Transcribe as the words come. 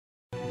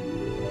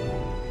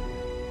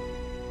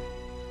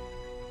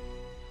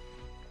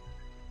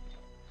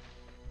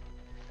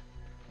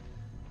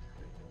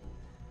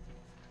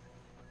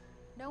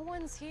No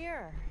one's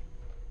here.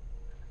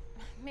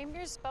 Maybe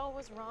your spell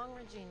was wrong,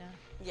 Regina.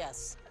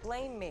 Yes,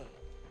 blame me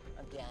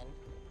again.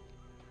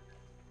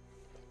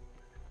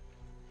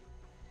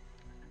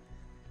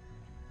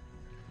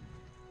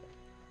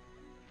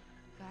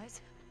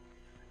 Guys,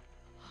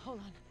 hold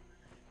on.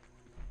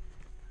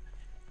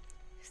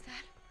 Is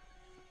that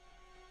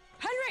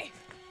Henry?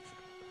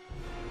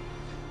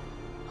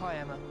 Hi,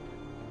 Emma.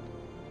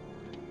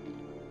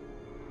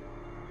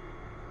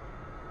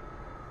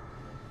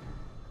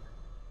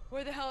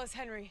 Where the hell is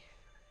Henry?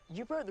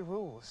 You broke the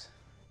rules.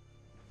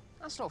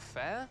 That's not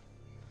fair.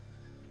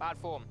 Bad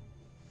form.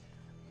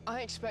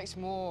 I expect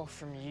more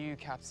from you,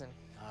 Captain.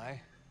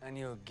 Aye, and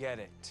you'll get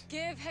it.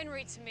 Give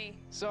Henry to me.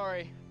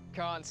 Sorry,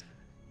 can't.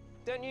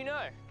 Don't you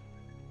know?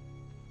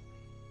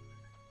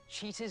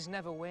 Cheaters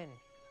never win.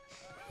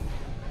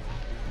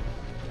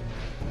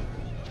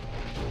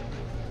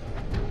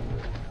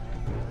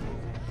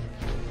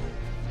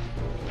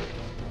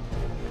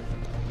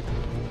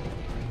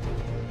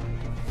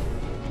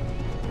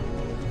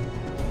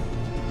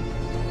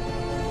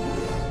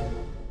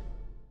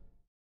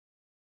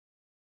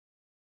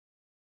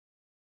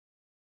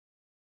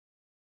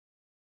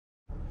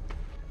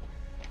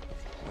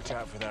 Watch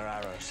out for their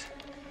arrows.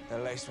 They're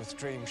laced with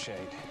dream shade.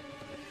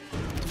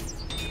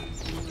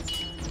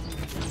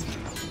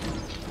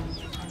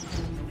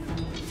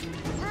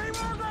 Hey,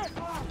 Margaret!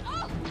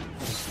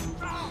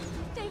 Oh!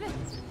 David!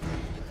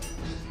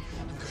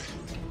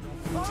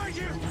 Behind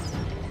you!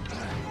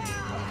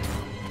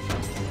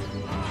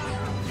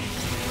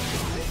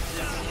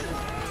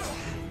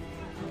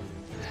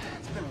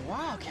 It's been a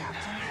while,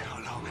 Captain.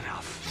 Not long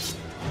enough.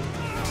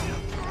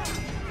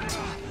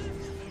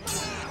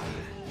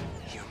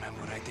 You remember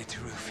what I did to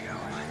Rufio?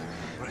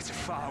 Well, it's a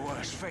far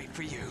worse fate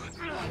for you.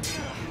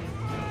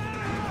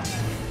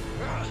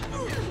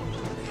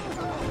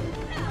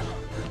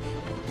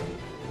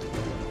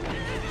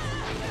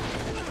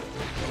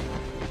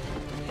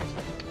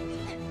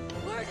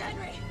 Where's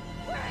Henry?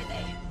 Where are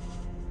they?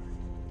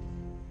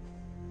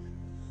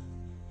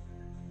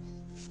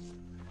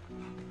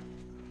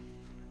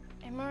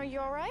 Emma, are you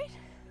all right?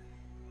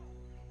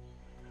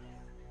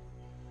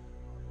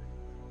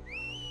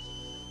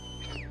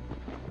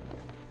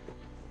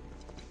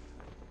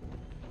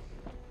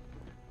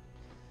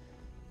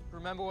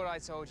 Remember what I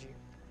told you.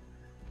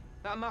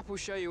 That map will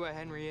show you where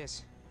Henry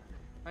is.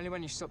 Only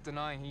when you stop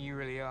denying who you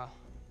really are.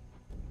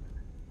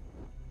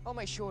 I'll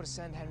make sure to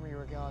send Henry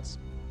regards.